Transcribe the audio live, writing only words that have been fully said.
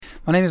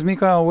My name is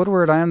Mikael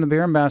Woodward. I am the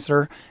beer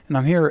ambassador, and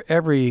I'm here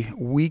every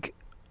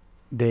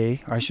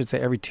weekday, or I should say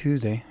every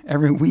Tuesday,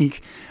 every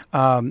week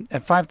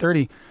at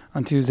 5:30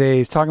 on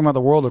Tuesdays, talking about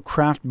the world of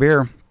craft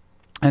beer.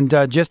 And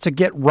just to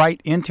get right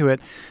into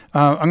it,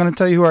 I'm going to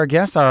tell you who our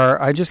guests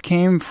are. I just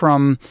came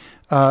from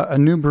a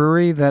new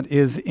brewery that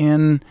is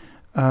in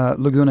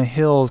Laguna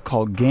Hills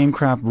called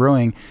Gamecraft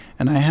Brewing,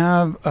 and I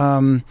have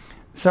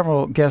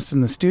several guests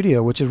in the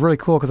studio, which is really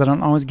cool because I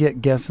don't always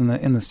get guests in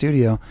the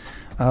studio.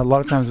 A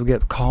lot of times we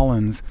get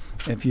call-ins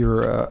if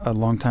you're a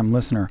long-time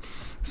listener.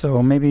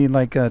 So maybe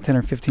like 10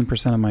 or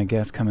 15% of my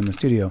guests come in the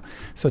studio.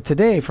 So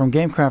today from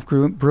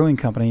Gamecraft Brewing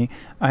Company,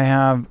 I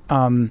have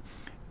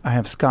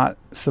Scott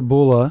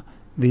Cebula,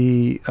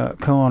 the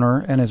co-owner,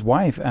 and his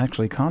wife,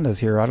 actually, Conda's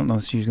here. I don't know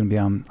if she's going to be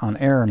on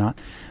air or not,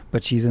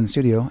 but she's in the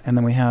studio. And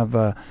then we have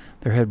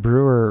their head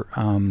brewer,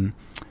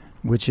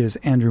 which is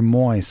Andrew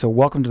Moy. So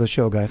welcome to the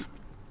show, guys.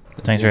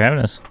 Thanks for having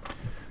us.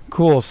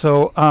 Cool.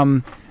 So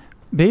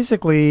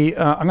basically,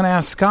 I'm going to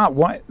ask Scott,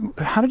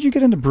 how did you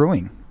get into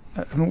brewing?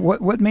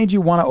 What made you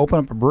want to open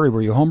up a brewery?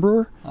 Were you a home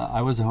brewer?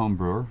 I was a home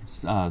brewer,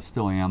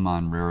 still am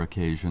on rare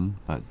occasion,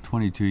 but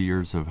 22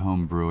 years of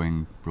home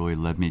brewing really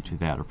led me to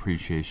that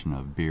appreciation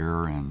of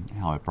beer and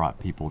how it brought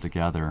people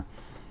together.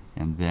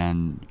 And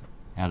then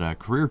at a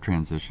career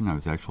transition, I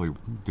was actually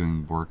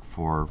doing work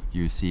for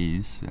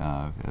UCs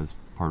as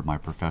part of my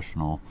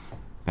professional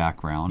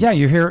background. Yeah,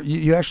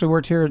 you actually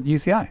worked here at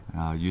UCI.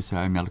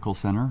 UCI Medical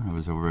Center. I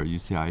was over at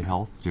UCI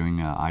Health doing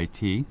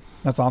IT.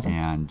 That's awesome.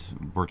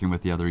 And working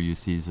with the other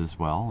UCs as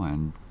well.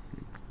 And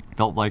it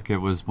felt like it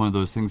was one of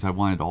those things I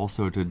wanted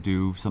also to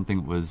do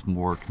something that was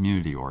more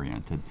community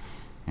oriented.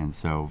 And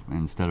so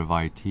instead of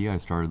IT, I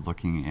started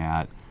looking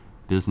at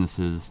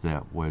businesses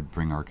that would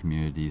bring our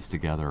communities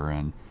together.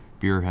 And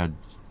beer had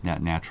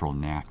that natural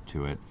knack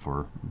to it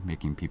for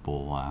making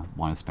people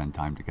want to spend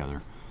time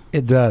together.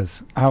 It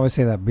does. I always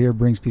say that beer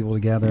brings people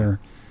together.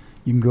 Yeah.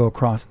 You can go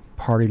across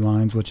party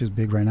lines, which is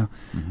big right now,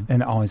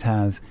 and it always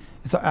has.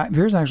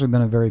 Beer's actually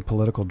been a very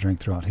political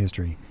drink throughout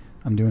history.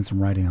 I'm doing some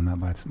writing on that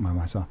by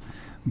myself.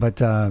 But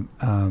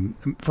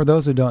for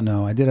those who don't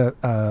know, I did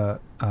a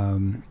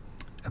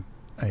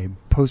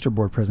poster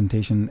board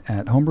presentation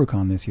at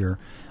HomebrewCon this year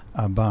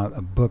about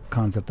a book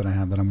concept that I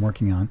have that I'm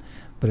working on,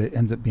 but it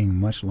ends up being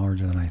much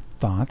larger than I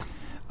thought.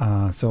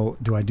 So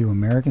do I do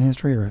American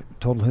history or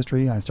total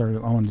history? I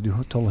wanted to do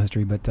total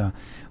history, but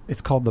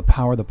it's called The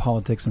Power, the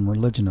Politics, and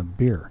Religion of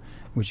Beer,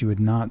 which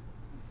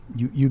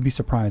you'd be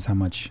surprised how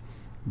much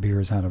beer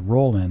has had a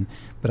role in.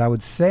 But I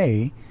would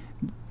say,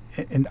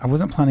 and I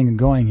wasn't planning on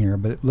going here,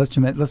 but let's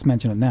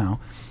mention it now.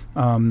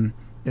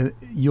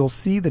 You'll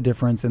see the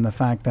difference in the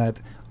fact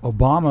that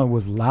Obama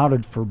was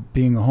lauded for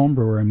being a home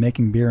brewer and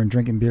making beer and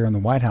drinking beer in the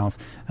White House,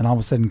 and all of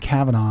a sudden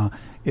Kavanaugh,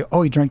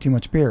 he drank too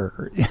much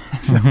beer.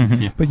 So,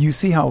 yeah. But you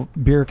see how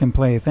beer can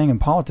play a thing in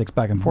politics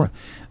back and forth,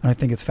 and I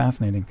think it's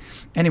fascinating.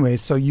 Anyway,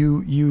 so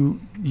you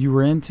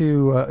were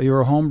into you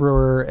were a home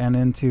brewer and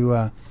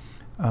into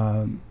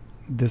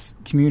this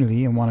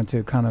community and wanted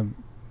to kind of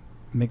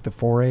make the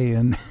foray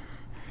in.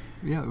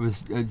 Yeah,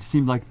 it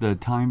seemed like the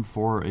time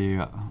for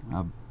a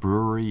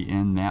brewery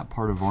in that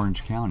part of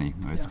Orange County.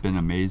 It's been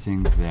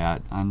amazing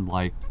that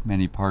unlike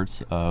many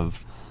parts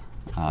of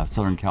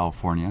Southern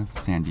California,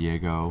 San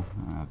Diego,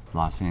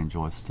 Los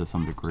Angeles to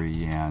some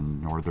degree,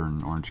 and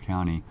northern Orange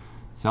County,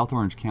 South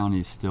Orange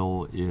County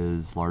still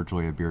is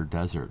largely a beer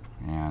desert.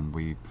 And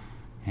we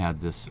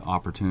had this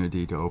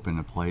opportunity to open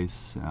a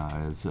place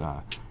as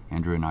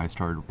Andrew and I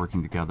started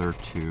working together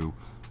to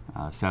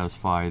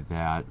satisfy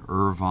that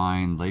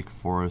Irvine, Lake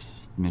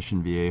Forest,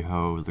 Mission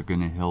Viejo,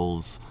 Laguna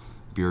Hills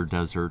beer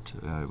desert.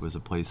 It was a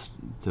place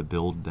to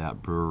build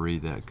that brewery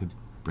that could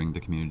bring the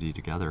community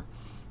together.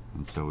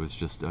 And so it was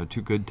just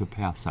too good to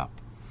pass up.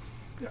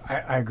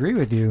 I agree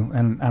with you,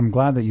 and I'm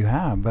glad that you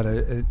have, but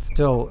it's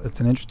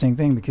an interesting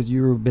thing because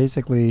you're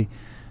basically,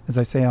 as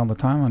I say all the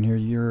time on here,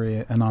 you're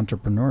an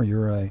entrepreneur.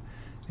 You're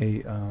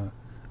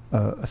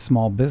a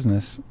small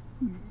business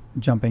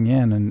jumping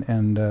in,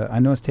 and I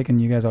know it's taken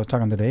you guys, I was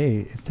talking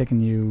today, it's taken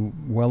you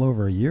well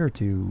over a year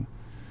to,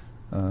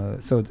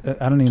 so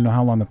I don't even know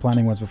how long the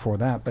planning was before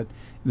that, but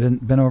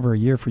been over a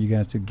year for you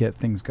guys to get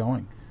things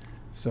going.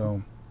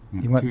 So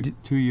yeah,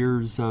 2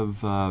 years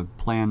of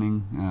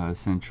planning,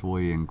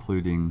 essentially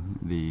including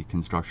the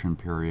construction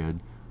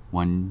period,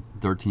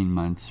 13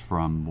 months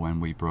from when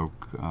we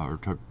broke or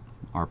took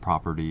our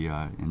property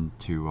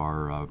into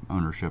our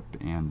ownership,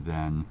 and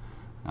then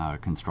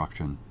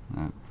construction.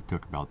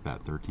 Took about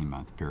that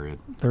 13-month period.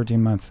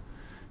 13 months.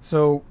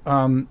 So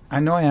I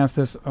know I asked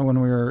this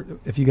when we were,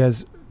 if you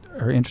guys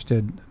are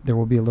interested, there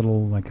will be a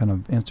little like kind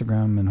of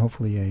Instagram and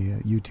hopefully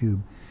a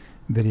YouTube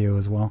video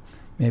as well,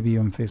 maybe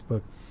on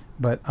Facebook.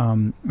 But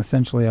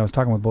essentially I was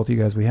talking with both of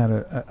you guys. We had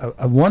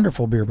a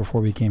wonderful beer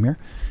before we came here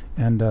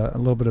and a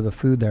little bit of the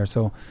food there.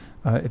 So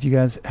if you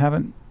guys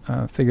haven't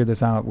figured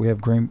this out, we have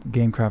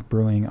Gamecraft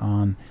Brewing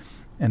on,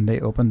 and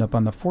they opened up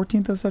on the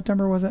 14th of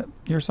September, was it?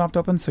 Your soft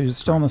open? So you're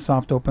still in the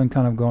soft open,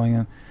 kind of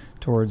going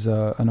towards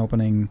an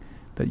opening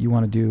that you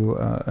want to do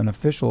an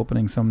official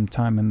opening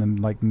sometime in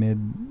the like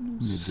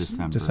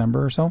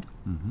mid-December or so.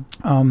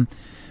 Mm-hmm.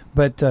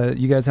 But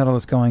you guys had all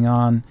this going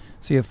on.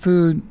 So you have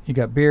food, you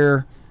got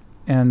beer,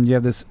 and you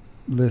have this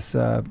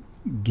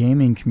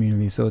gaming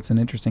community. So it's an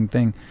interesting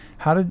thing.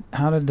 How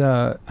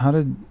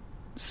did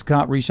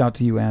Scott reach out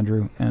to you,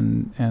 Andrew,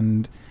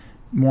 and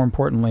more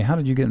importantly, how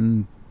did you get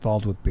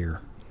involved with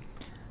beer?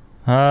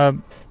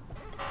 Well,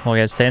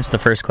 guys, to answer the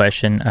first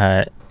question,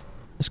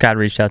 Scott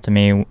reached out to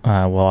me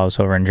while I was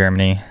over in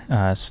Germany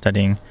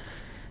studying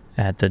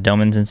at the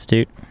Doemens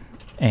Institute,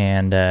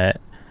 and I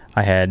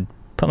had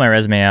put my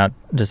resume out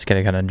just to get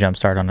a kind of jump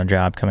start on a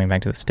job coming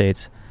back to the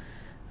States.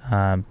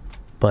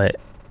 But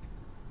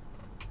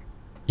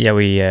yeah,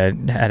 we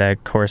had a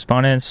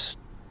correspondence,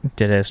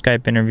 did a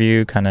Skype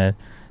interview, kind of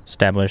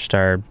established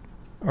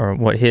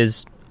what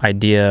his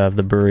idea of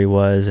the brewery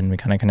was, and we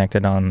kind of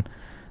connected on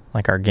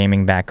like our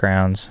gaming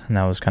backgrounds, and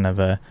that was kind of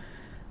the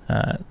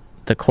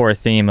core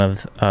theme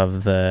of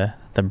the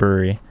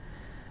brewery.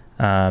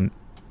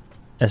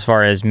 As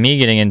far as me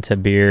getting into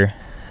beer,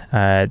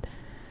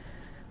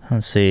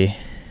 let's see,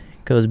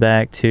 goes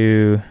back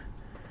to,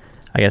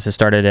 I guess it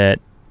started at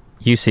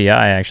UCI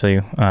actually,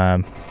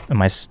 in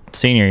my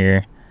senior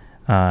year.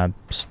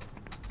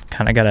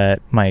 Kind of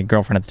my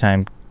girlfriend at the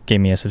time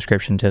gave me a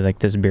subscription to like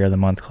this Beer of the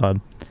Month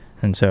club,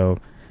 and so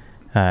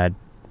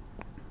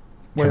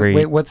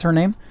wait, what's her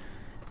name?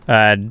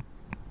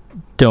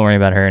 Don't worry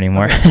about her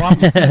anymore. Okay. Well, I'm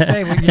just gonna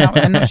say,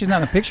 I know she's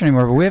not in the picture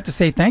anymore, but we have to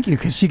say thank you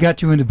because she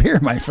got you into beer,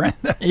 my friend.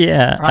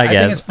 Yeah, I guess. I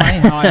think it's funny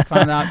how I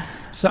found out.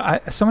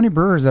 So many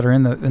brewers that are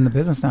in the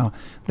business now,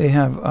 they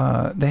had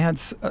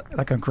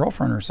like a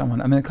girlfriend or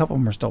someone. I mean, a couple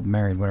of them are still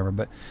married, whatever,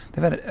 but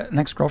they've had an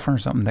ex-girlfriend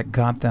or something that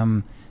got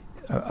them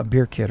a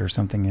beer kit or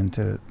something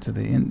into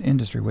the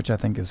industry, which I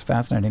think is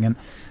fascinating. And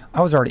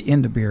I was already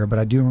into beer, but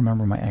I do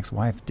remember my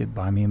ex-wife did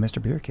buy me a Mr.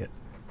 Beer kit.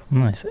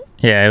 Nice.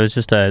 Yeah, it was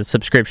just a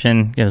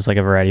subscription. It was like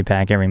a variety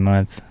pack every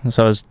month,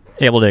 so I was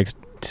able to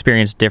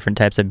experience different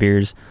types of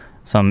beers,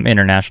 some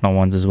international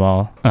ones as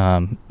well,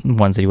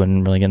 ones that you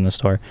wouldn't really get in the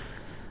store.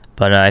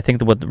 But I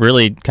think what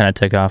really kind of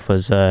took off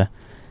was I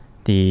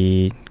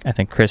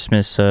think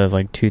Christmas of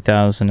like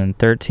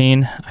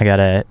 2013. I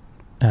got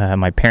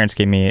my parents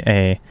gave me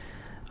a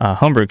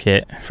homebrew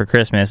kit for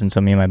Christmas, and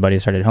so me and my buddy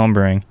started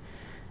homebrewing,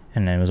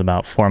 and it was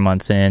about 4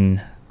 months in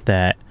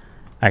that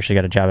I actually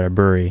got a job at a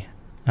brewery,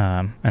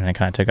 and it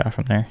kind of took off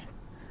from there.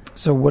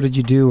 So what did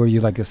you do? Were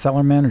you like a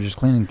cellarman or just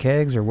cleaning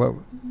kegs or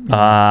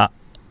what?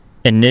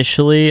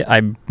 Initially,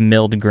 I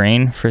milled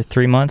grain for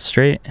 3 months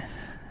straight.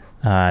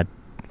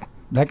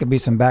 That could be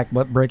some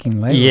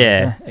back-breaking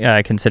labor.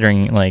 Yeah,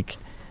 considering like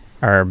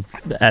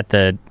at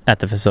the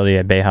facility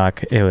at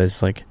Bayhawk, it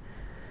was like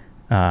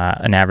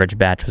an average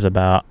batch was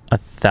about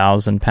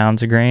 1,000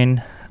 pounds of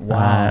grain.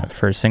 Wow.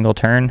 For a single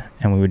turn,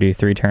 and we would do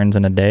 3 turns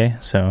in a day,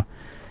 so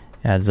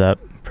it adds up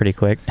pretty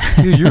quick.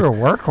 Dude, you're a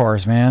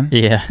workhorse, man.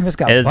 Yeah, you just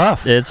got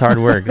buff. It's hard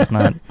work. It's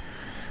not.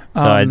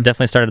 So I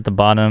definitely started at the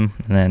bottom,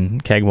 and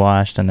then keg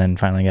washed, and then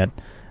finally got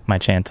my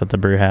chance at the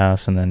brew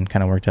house, and then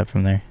kind of worked up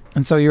from there.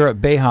 And so you're at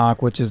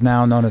Bayhawk, which is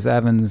now known as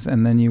Evans,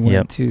 and then you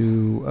went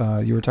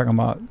to, you were talking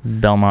about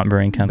Belmont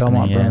Brewing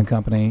Company. Brewing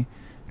Company,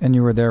 and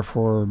you were there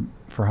for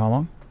how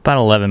long? About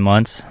 11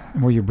 months.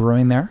 Were you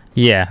brewing there?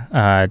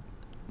 Yeah.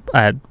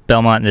 At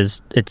Belmont,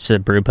 it's a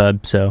brew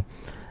pub, so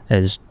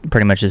it's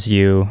pretty much just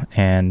you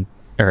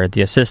or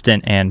the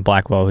assistant and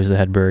Blackwell, who's the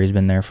head brewer. He's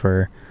been there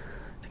for,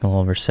 I think, a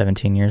little over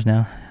 17 years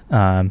now.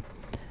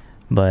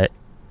 But,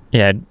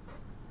 yeah,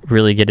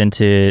 really get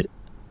into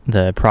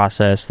the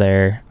process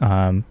there.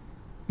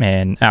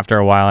 And after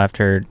a while,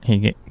 after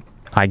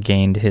I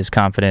gained his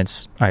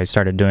confidence, I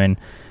started doing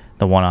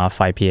the one-off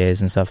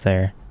IPAs and stuff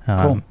there.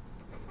 Cool.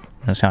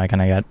 That's how I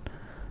kind of got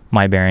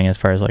my bearing as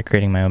far as like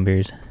creating my own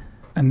beers.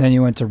 And then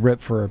you went to RIP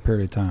for a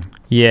period of time.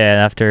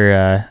 Yeah,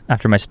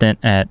 after my stint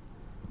at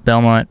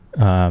Belmont,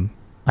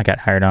 I got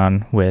hired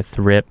on with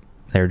RIP.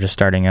 They were just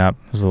starting up.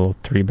 It was a little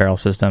 3-barrel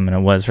system, and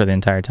it was for the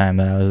entire time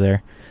that I was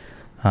there.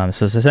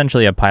 So it's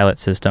essentially a pilot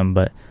system,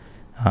 but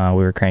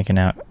we were cranking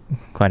out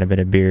quite a bit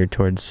of beer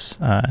towards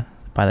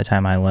by the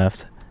time I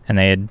left.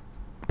 And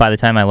by the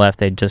time I left,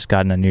 they'd just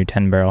gotten a new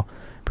 10-barrel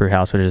brew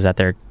house, which is at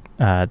their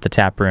the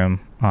tap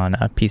room on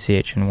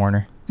PCH in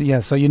Warner. Yeah,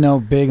 so you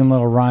know Big and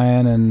Little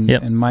Ryan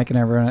and Mike and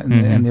everyone,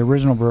 and the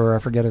original brewer, I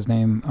forget his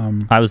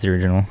name. I was the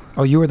original.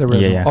 Oh, you were the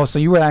original. Yeah. Oh, so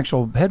you were the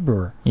actual head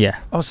brewer. Yeah.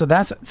 Oh, so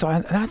that's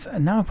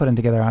now I'm putting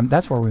together.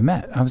 That's where we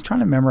met. I was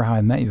trying to remember how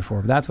I met you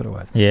before, but that's what it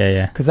was.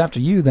 Yeah. Because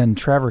after you, then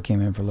Trevor came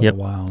in for a little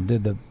while and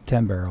did the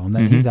 10-barrel, and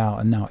then he's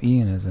out, and now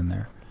Ian is in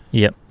there.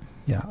 Yep.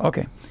 Yeah.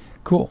 Okay.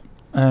 Cool.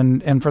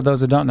 And for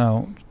those who don't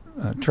know,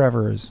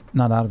 Trevor is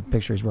not out of the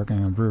picture. He's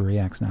working on Brewery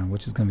X now,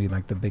 which is going to be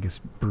like the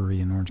biggest brewery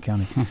in Orange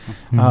County.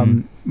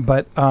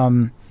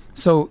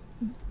 So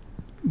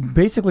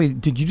basically,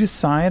 did you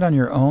decide on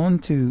your own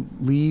to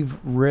leave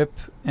RIP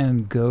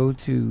and go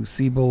to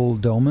Cebula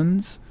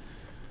Doemens?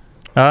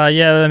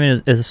 Yeah, I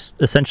mean, it's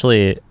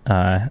essentially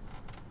an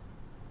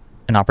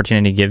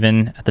opportunity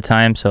given at the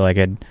time. So like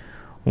I'd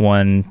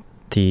won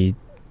the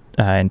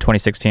in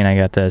 2016, I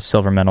got the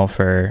silver medal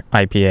for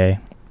IPA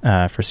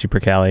for Super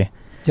Cali.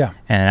 Yeah.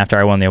 And after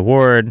I won the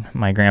award,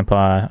 my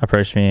grandpa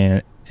approached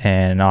me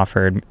and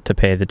offered to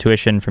pay the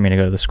tuition for me to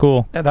go to the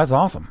school. Yeah, that's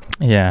awesome.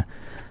 Yeah.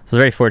 So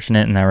very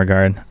fortunate in that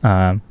regard.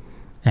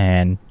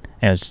 And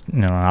it was,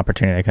 an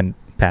opportunity I couldn't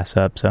pass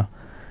up. So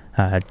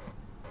I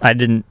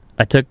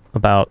took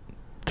about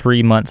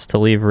 3 months to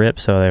leave RIP,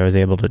 so I was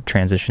able to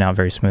transition out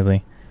very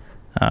smoothly.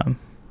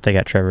 They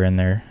got Trevor in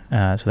there,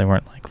 so they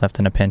weren't like left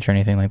in a pinch or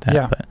anything like that.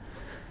 Yeah. But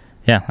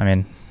yeah, I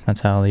mean, that's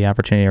how the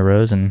opportunity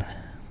arose, and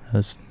it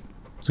was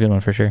a good one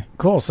for sure.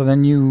 Cool. So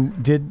then you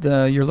did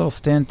your little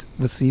stint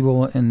with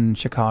Cebula in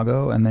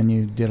Chicago, and then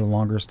you did a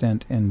longer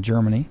stint in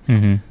Germany.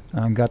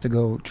 Mm-hmm. Got to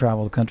go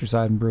travel the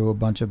countryside and brew a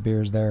bunch of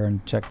beers there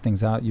and check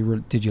things out.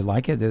 Did you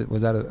like it?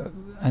 Was that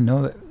I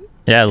know that.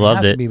 Yeah, I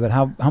loved it. But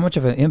how much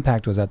of an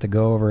impact was that to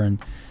go over and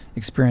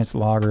experience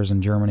lagers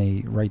in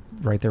Germany, right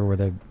there where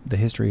the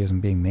history isn't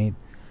being made?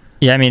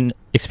 Yeah, I mean,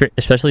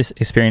 especially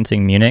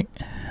experiencing Munich,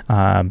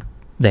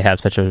 they have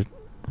such a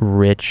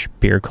rich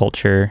beer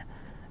culture,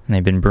 and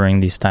they've been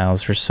brewing these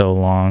styles for so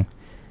long.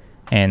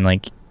 And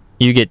like,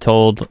 you get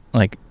told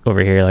like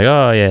over here, like,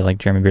 oh yeah, like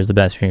German beer's the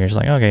best. You're just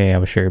like, okay, yeah,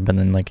 well, sure. But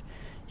then like,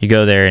 you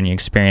go there and you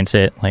experience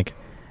it like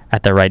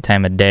at the right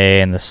time of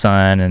day in the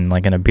sun and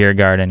like in a beer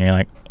garden. You're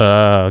like,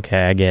 oh,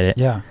 okay, I get it.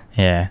 Yeah.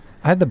 Yeah.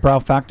 I had the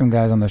Brau Factum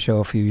guys on the show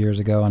a few years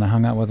ago, and I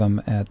hung out with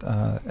them at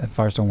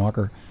Firestone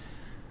Walker.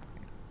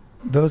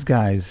 Those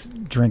guys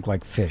drink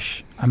like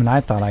fish. I mean, I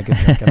thought I could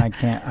drink,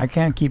 and I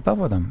can't keep up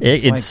with them.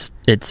 It's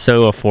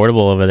so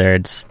affordable over there.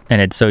 It's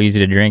so easy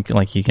to drink.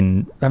 Like you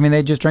can. I mean,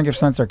 they just drink it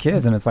since they're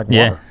kids, and it's like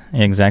water.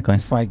 Yeah, exactly.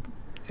 It's like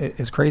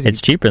it's crazy.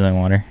 It's cheaper than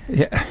water.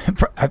 Yeah,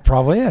 it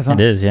probably is. Huh? It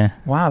is. Yeah.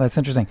 Wow, that's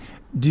interesting.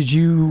 Did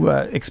you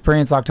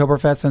experience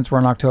Oktoberfest since we're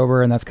in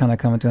October, and that's kind of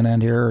coming to an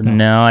end here? Or no?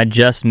 No, I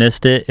just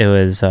missed it. It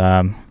was.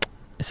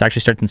 It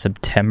actually starts in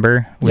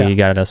September. We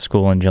got out of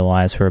school in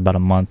July, so we're about a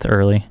month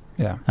early.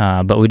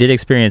 Yeah. But we did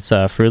experience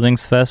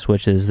Frühlingsfest,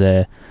 which is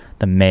the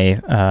May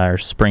or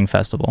spring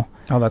festival.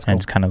 Oh, that's cool. And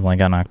it's kind of like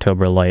an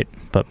October light,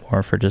 but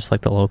more for just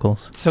like the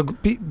locals. So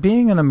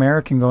being an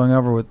American going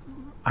over with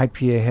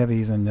IPA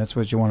heavies, and that's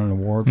what you won an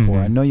award for.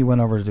 I know you went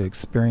over to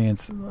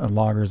experience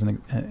lagers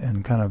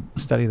and kind of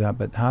study that,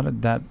 but how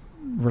did that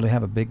really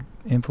have a big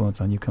influence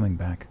on you coming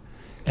back?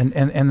 And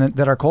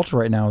that our culture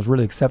right now is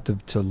really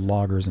accepted to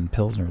lagers and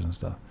pilsners and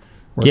stuff,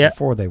 whereas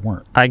before they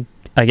weren't. I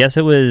guess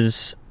it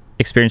was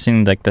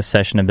experiencing like the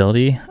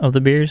sessionability of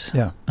the beers.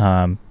 Yeah.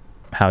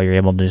 How you're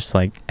able to just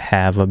like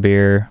have a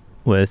beer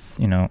with,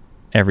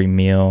 every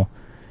meal,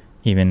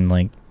 even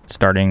like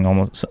starting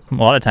almost a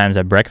lot of times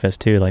at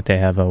breakfast too. Like they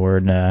have a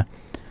word, like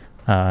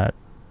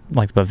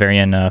the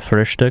Bavarian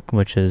Frühstück,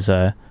 which is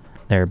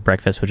their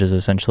breakfast, which is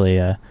essentially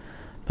a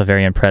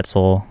Bavarian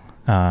pretzel,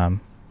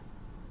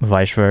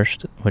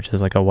 Weisswurst, which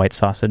is like a white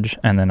sausage,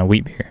 and then a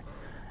wheat beer.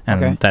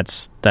 And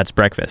that's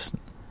breakfast.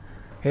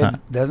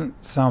 It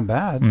doesn't sound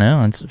bad.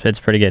 No, it's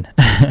pretty good.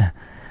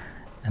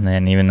 And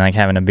then even like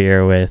having a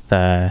beer with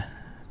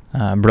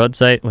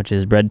Brotzeit, which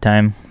is bread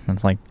time.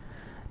 That's like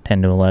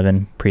 10 to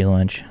 11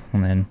 pre-lunch.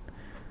 And then,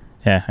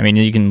 I mean,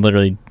 you can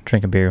literally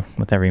drink a beer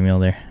with every meal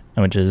there,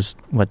 which is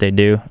what they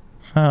do.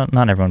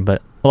 Not everyone,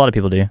 but a lot of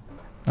people do.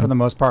 For the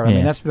most part. I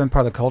mean, that's been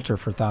part of the culture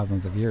for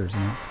thousands of years.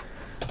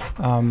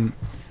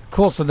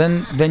 Cool. So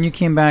then you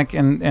came back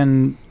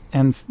and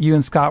you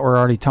and Scott were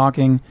already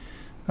talking.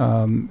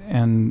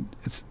 And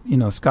it's,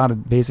 Scott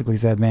had basically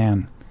said,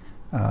 man,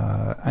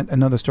 I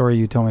know the story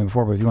you told me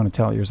before, but if you want to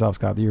tell it yourself,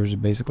 Scott,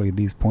 basically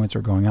these points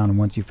are going on. And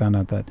once you found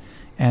out that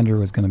Andrew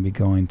was going to be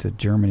going to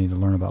Germany to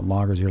learn about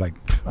lagers, you're like,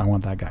 I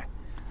want that guy.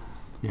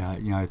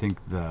 Yeah, I think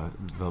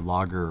the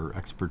lager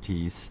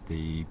expertise,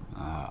 the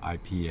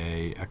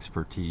IPA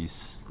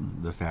expertise,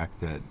 the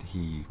fact that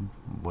he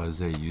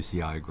was a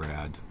UCI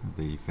grad,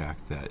 the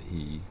fact that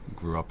he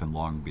grew up in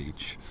Long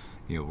Beach,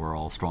 we're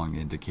all strong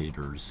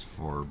indicators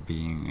for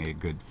being a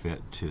good fit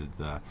to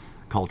the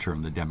culture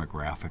and the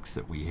demographics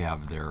that we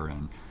have there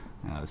in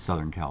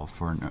Southern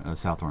California,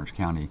 South Orange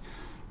County.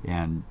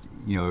 And,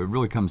 it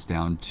really comes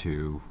down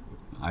to,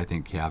 I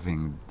think,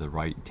 having the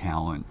right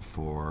talent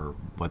for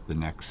what the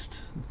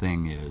next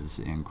thing is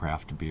in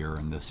craft beer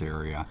in this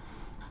area.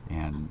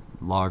 And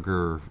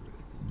lager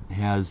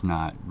has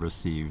not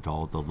received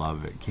all the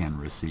love it can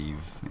receive.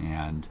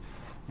 And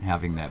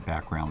having that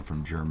background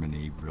from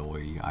Germany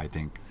really, I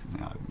think,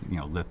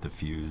 lit the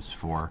fuse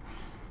for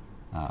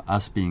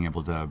us being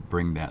able to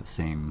bring that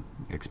same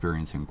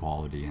experience and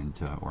quality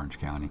into Orange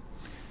County.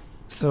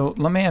 So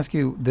let me ask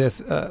you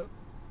this.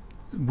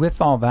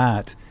 With all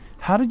that,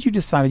 how did you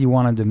decide you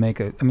wanted to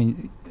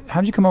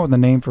how did you come up with the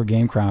name for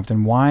Gamecraft,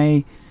 and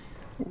why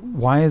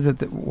was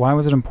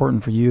it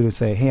important for you to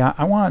say, hey,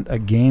 I want a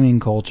gaming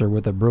culture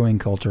with a brewing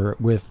culture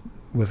with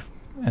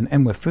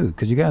food?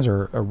 Because you guys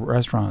are a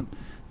restaurant.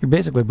 You're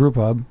basically a brew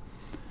pub,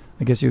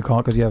 I guess you would call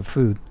it, because you have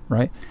food,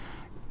 right?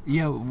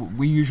 Yeah,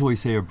 we usually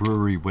say a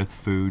brewery with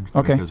food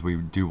because we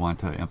do want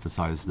to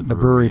emphasize the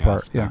brewery part.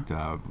 Aspect.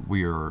 Yeah.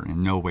 We are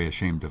in no way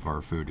ashamed of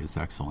our food. It's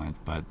excellent,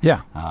 but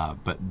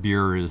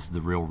beer is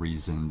the real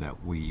reason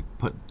that we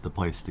put the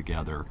place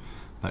together.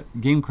 But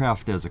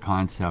Gamecraft as a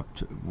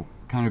concept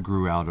kind of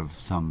grew out of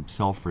some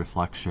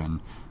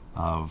self-reflection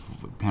of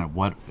kind of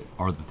what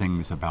are the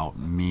things about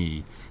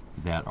me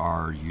that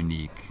are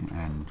unique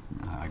and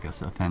I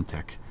guess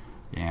authentic.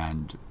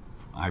 And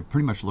I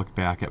pretty much look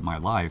back at my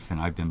life, and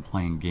I've been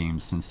playing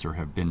games since there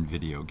have been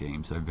video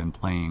games. I've been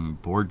playing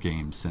board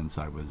games since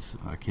I was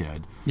a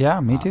kid. Yeah,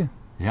 me too.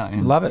 Yeah,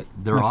 and love it.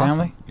 They're my awesome.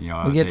 Family. You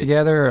know, we get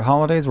together at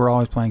holidays. We're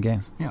always playing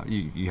games. Yeah,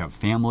 you have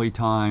family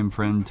time,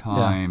 friend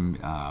time,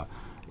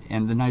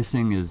 and the nice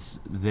thing is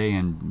they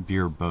and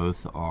beer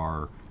both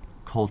are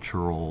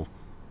cultural.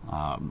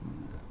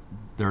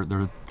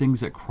 They're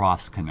things that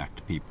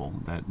cross-connect people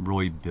that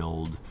really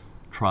build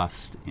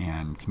trust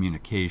and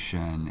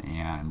communication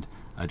and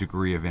a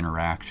degree of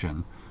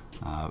interaction.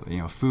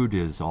 Food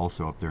is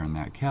also up there in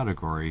that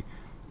category,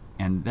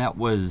 and that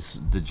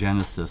was the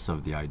genesis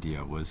of the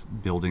idea, was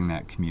building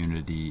that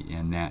community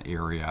in that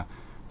area.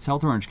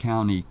 South Orange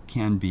County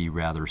can be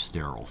rather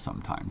sterile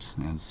sometimes,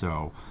 and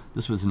so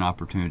this was an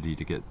opportunity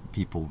to get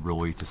people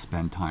really to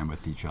spend time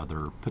with each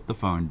other, put the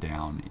phone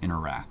down,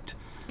 interact.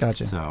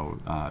 Gotcha. So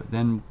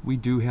then we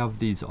do have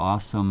these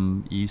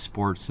awesome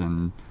esports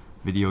and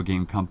video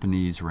game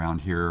companies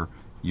around here.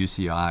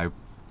 UCI,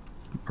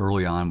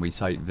 early on, we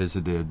site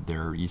visited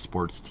their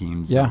esports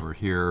teams over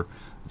here.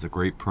 It's a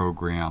great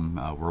program,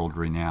 world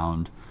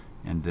renowned.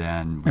 And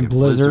then we have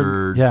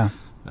Blizzard,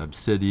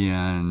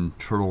 Obsidian,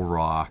 Turtle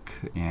Rock,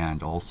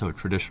 and also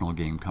traditional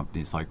game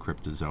companies like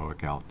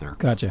Cryptozoic out there.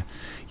 Gotcha.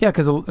 Yeah,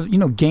 because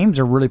games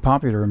are really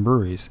popular in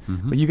breweries,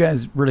 but you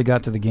guys really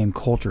got to the game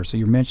culture. So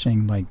you're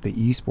mentioning like the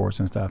esports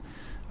and stuff.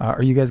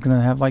 Are you guys going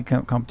to have like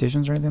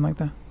competitions or anything like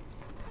that?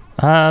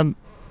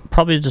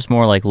 Probably just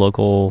more like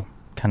local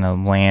kind of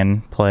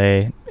LAN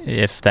play,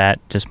 if that.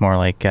 Just more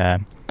like I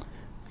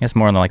guess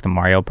more like the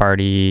Mario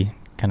Party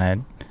kind of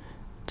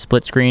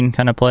split screen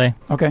kind of play.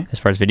 Okay. As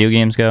far as video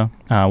games go,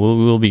 we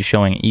will be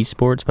showing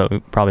esports, but we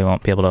probably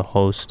won't be able to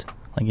host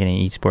like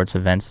any esports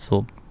events. It's a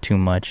little too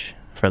much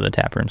for the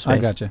tap room space. I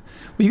gotcha.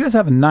 Well, you guys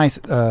have a nice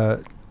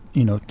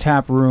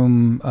tap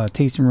room,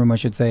 tasting room, I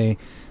should say,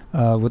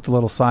 with the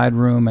little side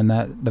room, and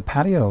that the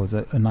patio is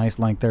a nice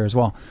length there as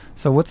well.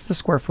 So what's the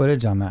square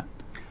footage on that?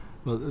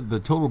 Well, the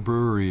total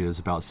brewery is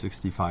about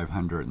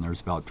 6,500, and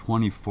there's about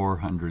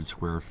 2,400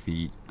 square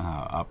feet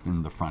up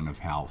in the front of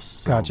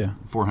house. So gotcha.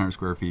 400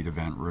 square feet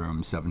event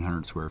room,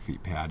 700 square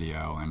feet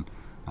patio, and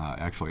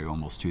actually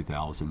almost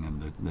 2,000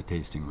 in the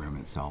tasting room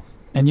itself.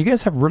 And you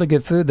guys have really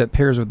good food that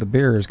pairs with the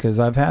beers, because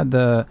I've had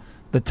the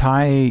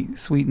Thai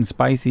sweet and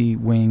spicy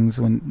wings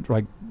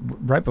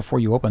right before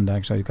you opened.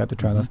 Actually, you got to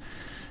try those.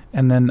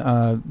 And then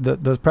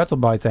those pretzel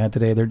bites I had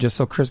today, they're just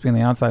so crispy on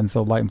the outside and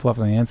so light and fluffy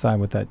on the inside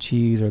with that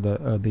cheese or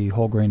the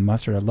whole grain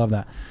mustard. I love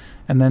that.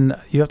 And then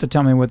you have to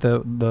tell me what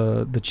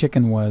the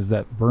chicken was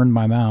that burned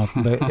my mouth.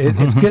 But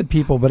it's good,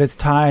 people, but it's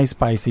Thai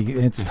spicy.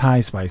 It's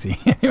Thai spicy.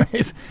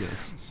 Anyways.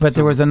 Yes. But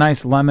there was a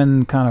nice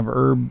lemon kind of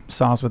herb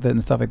sauce with it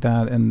and stuff like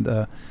that.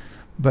 And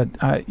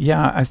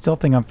I still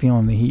think I'm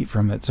feeling the heat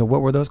from it. So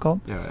what were those called?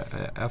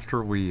 Yeah,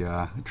 after we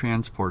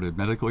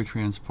medically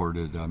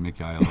transported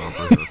Mikhail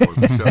over here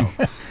for the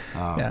show.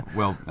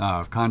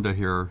 Khanda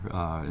here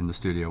in the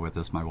studio with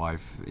us, my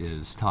wife,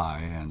 is Thai,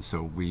 and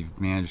so we've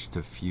managed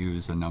to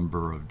fuse a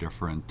number of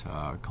different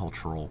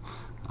cultural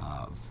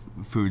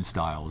food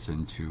styles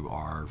into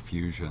our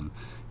fusion.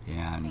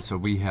 And so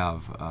we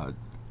have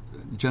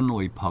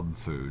generally pub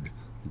food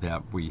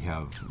that we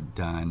have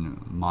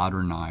done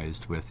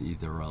modernized with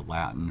either a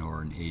Latin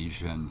or an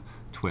Asian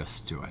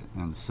twist to it.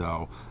 And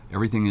so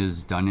everything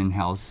is done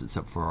in-house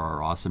except for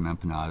our awesome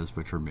empanadas,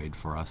 which are made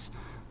for us.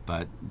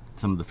 But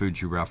some of the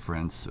foods you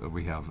reference,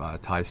 we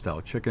have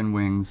Thai-style chicken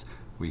wings,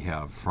 we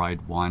have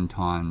fried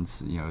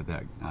wontons,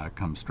 that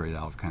come straight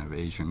out of kind of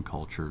Asian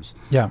cultures.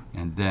 Yeah.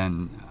 And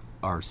then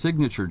our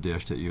signature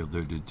dish that you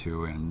alluded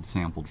to and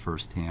sampled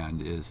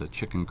firsthand is a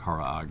chicken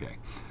karaage,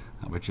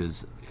 which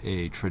is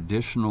a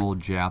traditional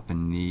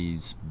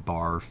Japanese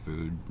bar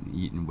food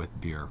eaten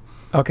with beer.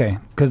 Okay,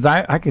 because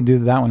I could do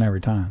that one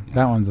every time. Yeah.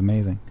 That one's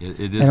amazing. It is,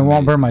 and it won't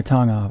amazing. Burn my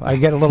tongue off. I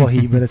get a little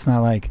heat, but it's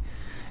not like.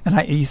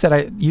 And you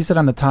said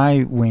on the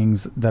Thai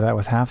wings that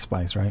was half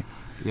spice, right?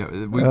 Yeah,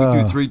 we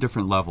do 3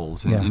 different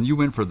levels, and you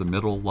went for the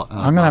middle.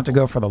 I'm gonna have to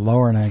go for the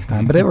lower next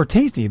time. But they were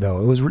tasty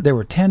though. They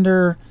were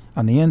tender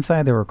on the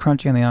inside, they were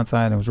crunchy on the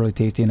outside, and it was really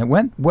tasty, and it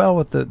went well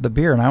with the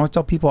beer. And I always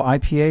tell people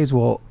IPAs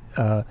will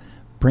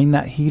bring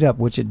that heat up,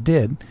 which it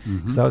did.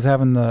 Because I was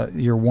having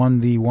your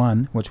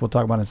 1v1, which we'll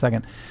talk about in a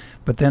second.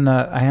 But then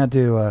I had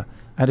to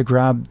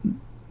grab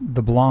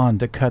the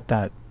blonde to cut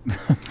that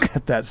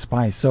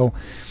spice. So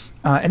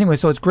anyway,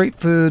 so it's great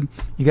food.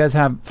 You guys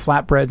have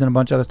flatbreads and a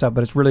bunch of other stuff,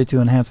 but it's really to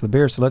enhance the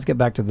beer. So let's get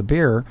back to the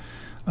beer.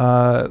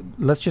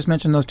 Let's just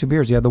mention those 2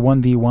 beers. You have the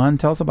 1v1.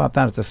 Tell us about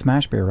that. It's a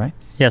smash beer, right?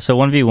 Yeah, so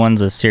 1v1's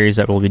a series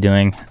that we'll be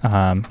doing.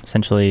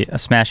 Essentially, a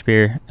smash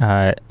beer.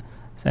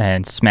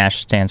 and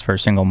smash stands for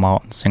single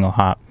malt and single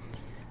hop.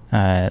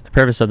 The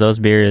purpose of those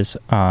beers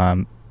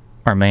are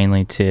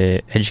mainly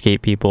to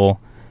educate people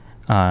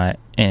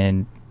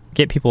and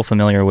get people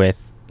familiar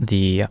with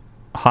the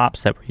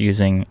hops that we're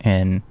using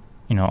in,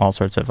 all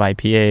sorts of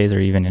IPAs or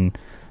even in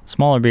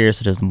smaller beers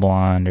such as the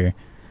blonde, or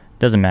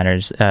doesn't matter.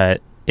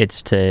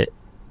 It's to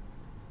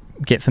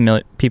get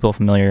people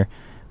familiar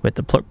with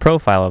the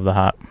profile of the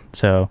hop.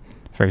 So,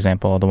 for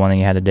example, the one that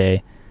you had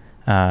today,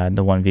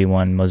 the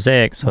 1V1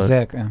 Mosaic. So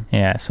Mosaic,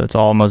 yeah. So it's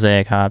all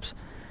Mosaic hops.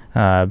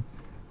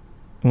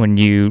 When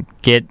you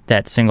get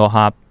that single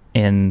hop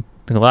in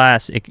the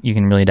glass, you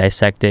can really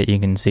dissect it. You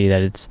can see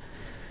that it's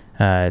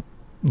a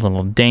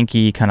little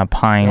danky, kind of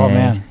pine. Oh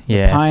man,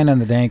 yeah. The pine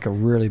and the dank are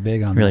really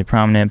big on really that.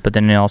 Prominent. But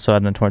then you also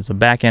add them towards the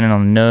back end and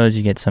on the nose,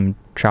 you get some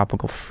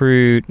tropical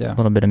fruit, a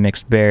little bit of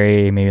mixed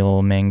berry, maybe a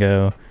little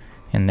mango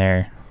in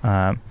there.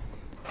 And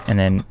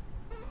then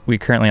we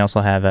currently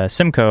also have a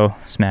Simcoe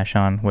Smash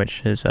On,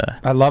 which is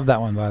I love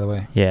that one, by the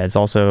way. Yeah, it's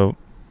also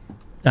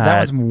that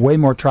one's way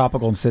more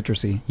tropical and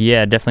citrusy.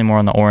 Yeah, definitely more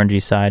on the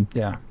orangey side.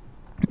 Yeah.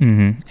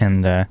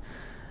 And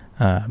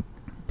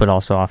but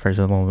also offers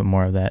a little bit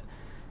more of that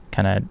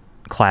kind of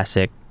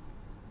classic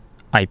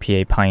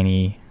IPA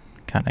piney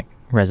kind of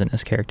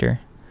resinous character.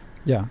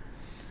 Yeah.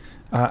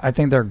 I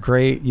think they're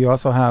great. You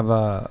also have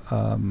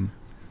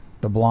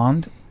the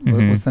blonde.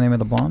 What's the name of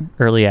the blonde?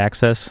 Early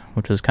Access,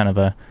 which was kind of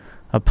a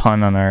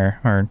pun on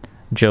our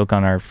joke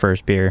on our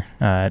first beer.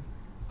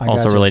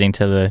 Also relating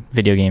to the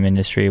video game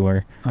industry,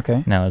 where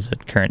now is a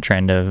current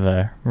trend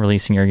of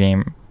releasing your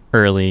game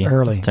early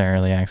to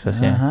early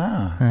access.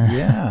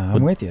 Yeah,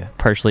 I'm with you.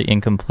 Partially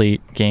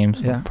incomplete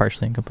games,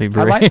 partially incomplete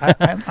brewery.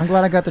 I'm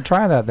glad I got to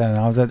try that then.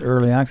 I was at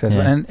early access,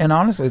 and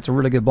honestly, it's a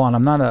really good blonde.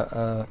 I'm not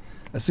a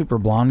super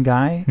blonde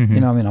guy.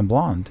 I'm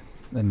blonde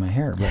in my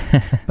hair,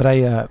 but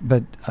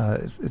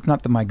it's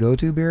not my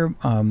go-to beer.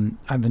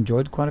 I've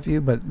enjoyed quite a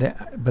few, but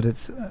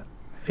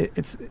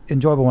it's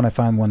enjoyable when I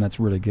find one that's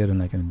really good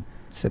and I can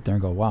sit there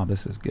and go, wow,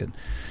 this is good.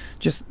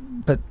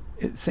 But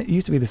it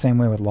used to be the same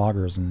way with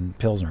lagers and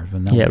pilsners,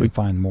 but now we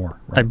find more.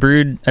 Right? I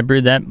brewed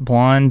that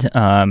blonde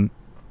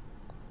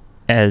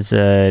as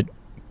a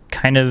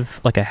kind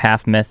of like a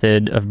half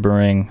method of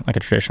brewing like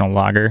a traditional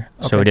lager.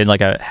 So we did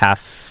like a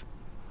half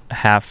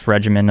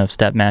regimen of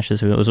step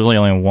mashes. It was really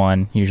only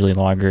one. Usually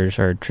lagers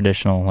or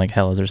traditional like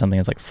Hellas or something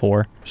is like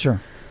 4. Sure.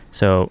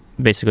 So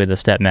basically the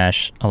step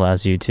mash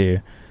allows you to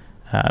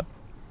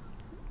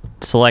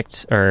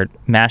select or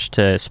mash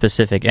to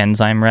specific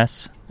enzyme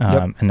rests,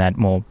 and that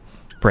will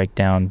break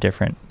down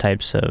different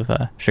types of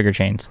sugar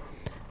chains.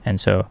 And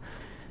so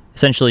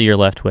essentially you're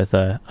left with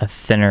a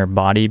thinner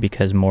body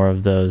because more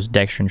of those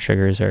dextrin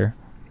sugars are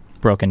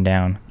broken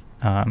down.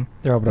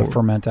 They're able to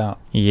ferment out.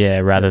 Yeah,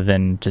 rather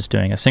than just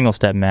doing a single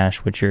step mash,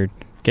 which you're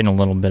getting a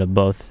little bit of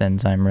both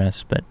enzyme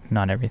rests, but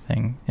not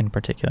everything in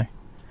particular.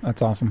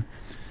 That's awesome.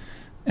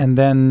 And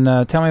then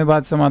tell me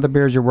about some other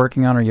beers you're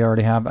working on or you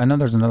already have. I know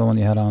there's another one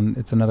you had on.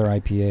 It's another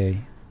IPA.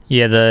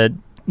 Yeah, the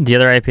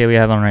other IPA we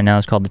have on right now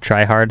is called the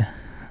Try Hard.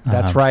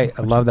 That's right.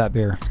 I love that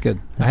beer. It's good.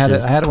 I had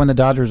it when the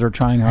Dodgers were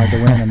trying hard to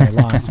win and they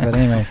lost. But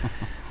anyways.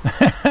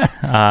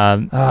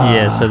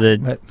 So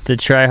the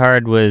Try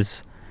Hard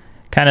was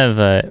kind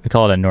of we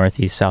call it a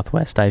Northeast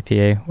Southwest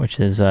IPA, which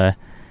is the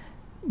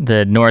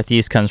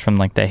Northeast comes from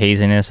like the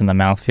haziness and the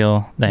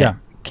mouthfeel that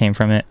came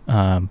from it.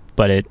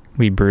 But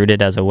we brewed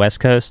it as a West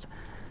Coast.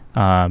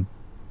 And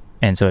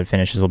so it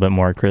finishes a little bit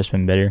more crisp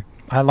and bitter.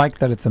 I like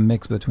that it's a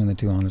mix between the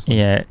two, honestly.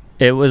 Yeah,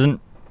 it wasn't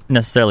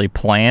necessarily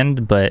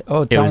planned, but tell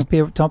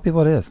people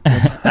what it is.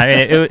 I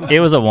mean, it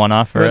was a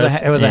one-off for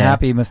us. It was a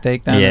happy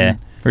mistake then. Yeah,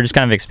 we're just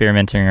kind of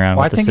experimenting around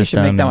with the system. I think you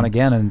should make that one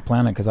again and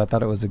plan it because I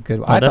thought it was a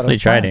good one. I'll definitely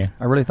try to.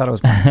 I really thought it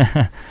was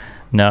planned.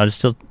 No, just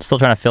still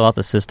trying to fill out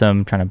the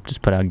system, trying to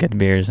just put out good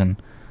beers, and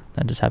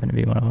that just happened to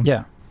be one of them.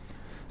 Yeah.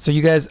 So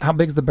you guys, how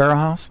big's the barrel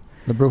house?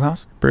 The brew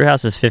house? Brew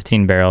house is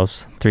 15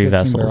 barrels, 3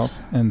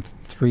 vessels. And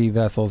 3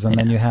 vessels. And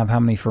then you have how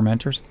many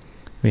fermenters?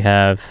 We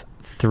have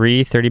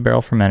 3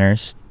 30-barrel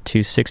fermenters,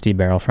 2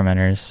 60-barrel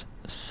fermenters,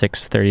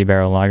 6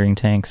 30-barrel lagering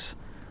tanks,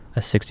 a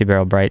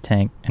 60-barrel bright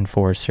tank, and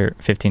 4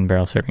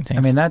 15-barrel serving tanks.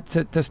 I mean, that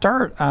to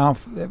start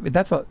off,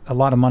 that's a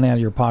lot of money out of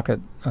your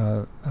pocket,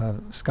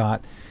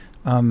 Scott.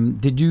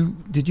 Did you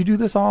do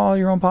this all out of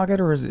your own pocket,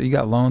 or you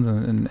got loans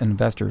and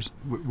investors?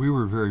 We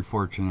were very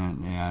fortunate,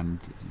 and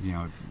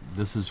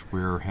this is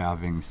where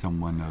having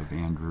someone of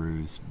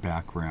Andrew's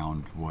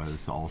background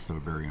was also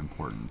very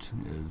important.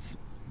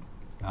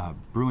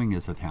 Brewing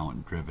is a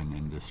talent-driven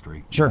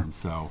industry. Sure. And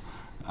so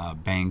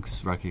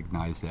banks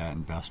recognize that,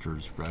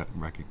 investors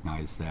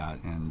recognize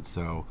that, and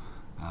so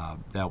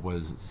that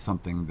was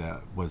something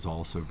that was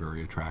also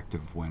very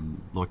attractive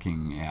when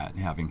looking at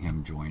having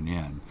him join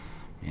in.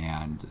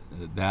 And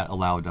that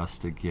allowed us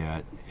to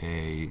get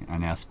an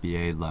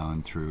SBA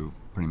loan through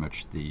pretty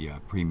much the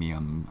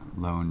premium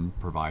loan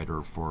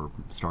provider for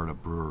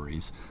startup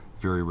breweries.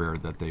 Very rare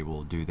that they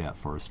will do that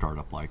for a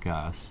startup like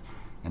us.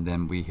 And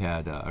then we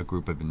had a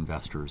group of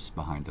investors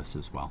behind us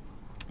as well.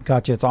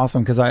 Gotcha. It's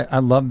awesome because I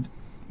loved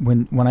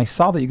when I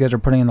saw that you guys are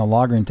putting in the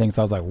lagering tanks.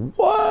 I was like,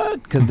 what?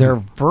 what? Because they're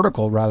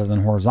vertical rather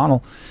than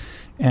horizontal.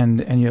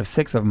 And you have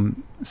 6 of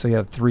them, so you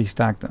have 3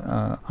 stacked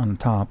on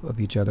top of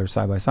each other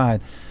side by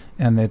side.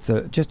 And it's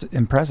just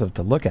impressive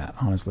to look at,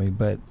 honestly.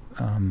 But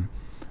I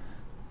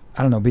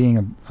don't know,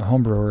 being a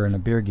home brewer and a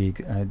beer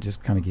geek, I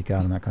just kind of geek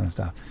out on that kind of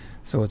stuff.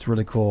 So it's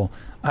really cool.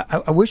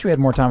 I wish we had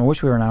more time. I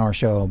wish we were an hour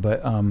show,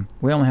 but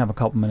we only have a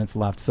couple minutes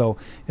left. So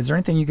is there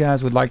anything you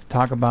guys would like to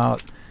talk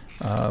about,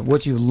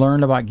 what you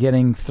learned about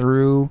getting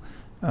through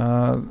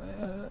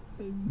the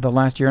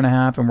last year and a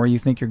half and where you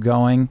think you're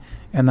going?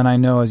 And then I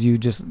know, as you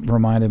just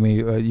reminded me,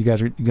 you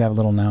have a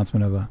little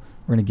announcement of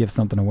we're going to give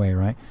something away,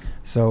 right?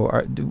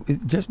 So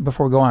just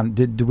before we go on,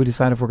 did we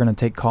decide if we're going to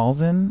take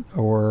calls in,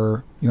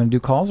 or you want to do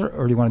calls, or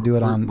do you want to do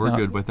it on? We're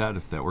good with that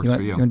if that works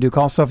for you. You want to do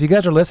calls? So if you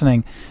guys are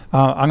listening,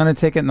 I'm going to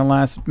take it in the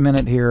last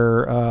minute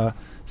here.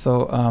 It's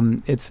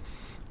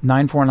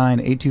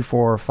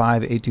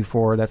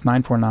 949-824-5824. That's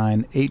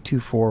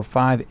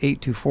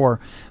 949-824-5824.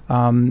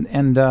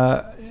 And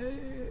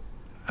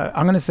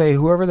I'm going to say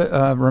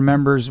whoever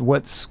remembers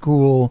what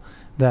school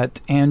that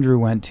Andrew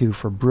went to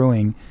for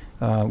brewing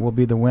will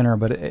be the winner,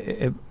 but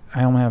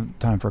I only have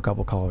time for a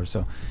couple callers,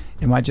 so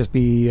it might just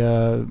be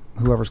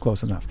whoever's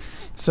close enough.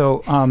 So,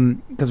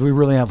 because we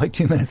really have like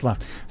 2 minutes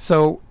left.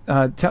 So,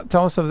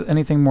 tell us of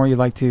anything more you'd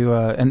like to,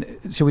 and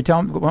should we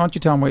tell them, why don't you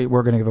tell them what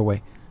we're going to give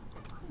away?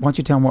 Why don't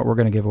you tell them what we're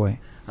going to give away?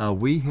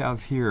 We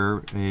have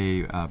here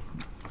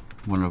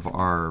one of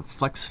our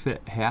Flex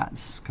Fit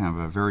hats, kind of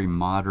a very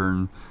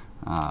modern,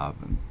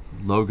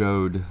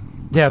 logoed.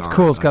 Yeah, it's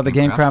cool. It's got the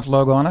Gamecraft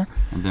logo on it.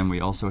 And then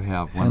we also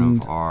have one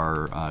of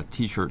our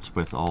T-shirts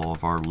with all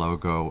of our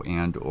logo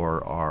and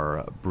or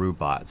our brew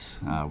bots.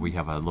 We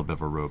have a little bit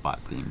of a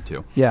robot theme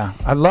too. Yeah,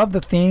 I love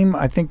the theme.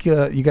 I think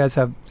you guys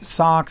have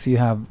socks, you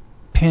have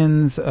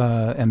pins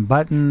and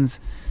buttons,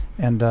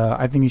 and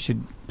I think you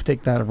should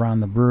take that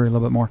around the brewery a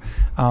little bit more.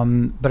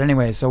 But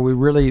anyway, so we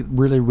really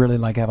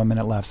like have a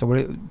minute left.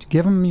 So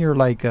give them your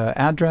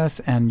address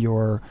and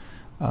your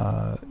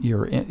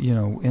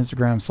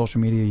Instagram,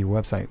 social media, your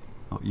website.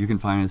 You can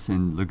find us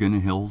in Laguna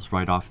Hills,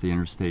 right off the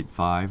Interstate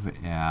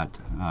 5 at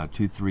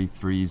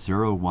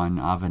 23301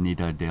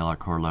 Avenida de la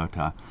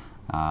Carlota.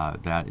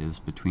 That is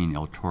between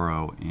El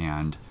Toro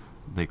and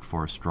Lake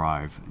Forest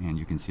Drive, and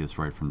you can see us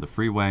right from the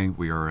freeway.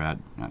 We are at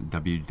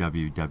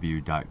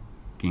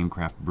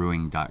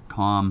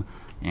www.gamecraftbrewing.com,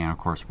 and of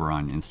course we're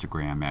on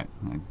Instagram at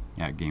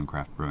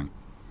Gamecraft Brewing.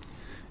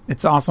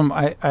 It's awesome.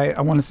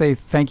 I want to say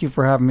thank you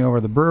for having me over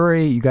to the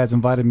brewery. You guys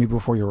invited me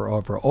before you were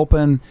over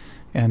open,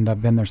 and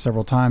I've been there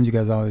several times. You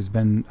guys have always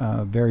been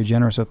very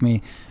generous with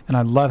me, and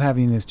I love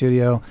having you in the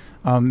studio.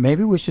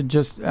 Maybe we should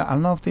just, I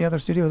don't know if the other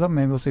studio is up.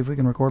 Maybe we'll see if we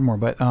can record more.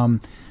 But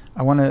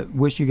I want to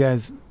wish you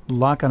guys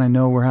luck, and I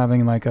know we're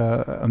having like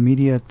a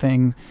media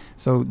thing.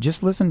 So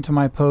just listen to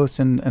my posts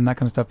and that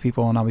kind of stuff,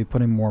 people, and I'll be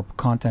putting more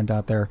content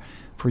out there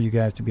for you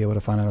guys to be able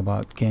to find out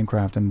about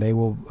Gamecraft. And they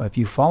will, if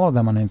you follow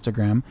them on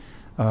Instagram,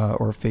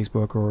 or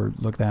Facebook, or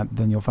look at,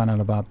 then you'll find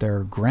out about their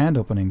grand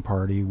opening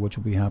party, which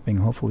will be happening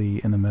hopefully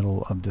in the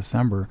middle of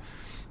December.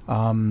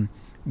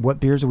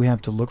 What beers do we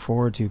have to look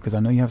forward to? Because I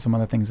know you have some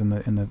other things in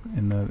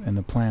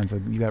the plan.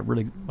 So you got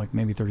really like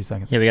maybe 30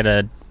 seconds. Yeah, we got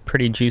a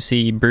pretty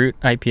juicy Brute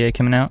IPA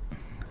coming out,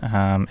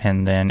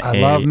 and then I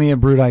love me a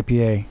Brute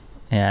IPA.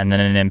 Yeah, and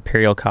then an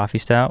Imperial Coffee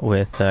Stout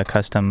with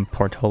custom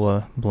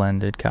Portola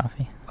blended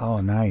coffee. Oh,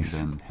 nice.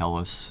 And then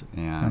Hellas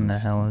and the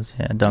Hellas,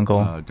 yeah,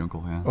 Dunkel.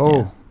 Dunkel, yeah. Oh.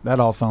 Yeah. That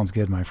all sounds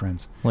good, my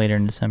friends. Later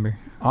in December.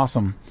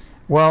 Awesome.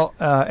 Well,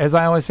 as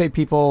I always say,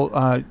 people,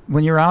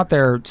 when you're out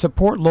there,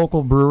 support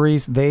local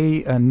breweries.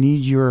 They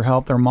need your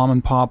help. They're mom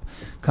and pop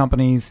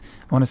companies.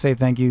 I want to say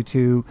thank you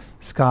to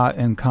Scott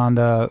and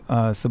Conda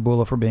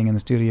Cebula for being in the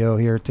studio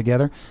here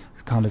together.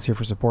 Conda's here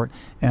for support.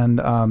 And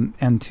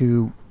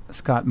to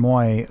Scott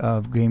Moy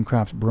of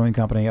Gamecraft Brewing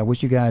Company. I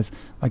wish you guys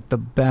like the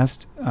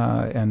best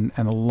and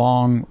a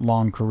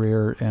long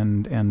career.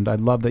 And I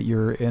love that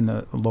you're in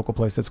a local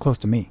place that's close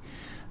to me.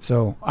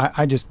 So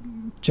I just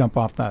jump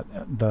off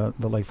the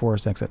Lake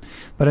Forest exit.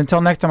 But until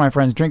next time, my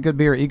friends, drink good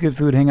beer, eat good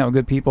food, hang out with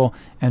good people,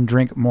 and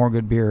drink more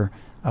good beer.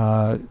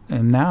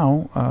 And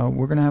now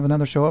we're going to have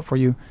another show up for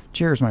you.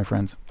 Cheers, my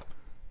friends.